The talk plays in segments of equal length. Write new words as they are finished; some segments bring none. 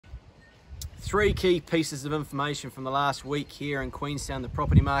Three key pieces of information from the last week here in Queenstown, the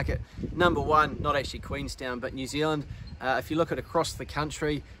property market. Number one, not actually Queenstown, but New Zealand. If you look at across the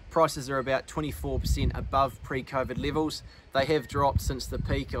country, prices are about 24% above pre-COVID levels. They have dropped since the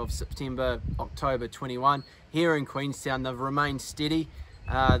peak of September, October 21. Here in Queenstown, they've remained steady.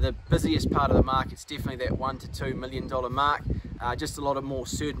 The busiest part of the market's definitely that $1 to $2 million mark. Just a lot of more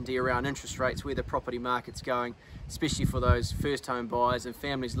certainty around interest rates, where the property market's going, especially for those first home buyers and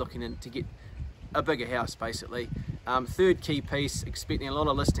families looking in to get a bigger house basically. Third key piece, expecting a lot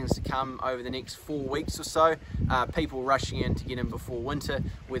of listings to come over the next 4 weeks or so. People rushing in to get in before winter,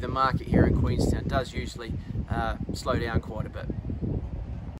 where the market here in Queenstown does usually slow down quite a bit.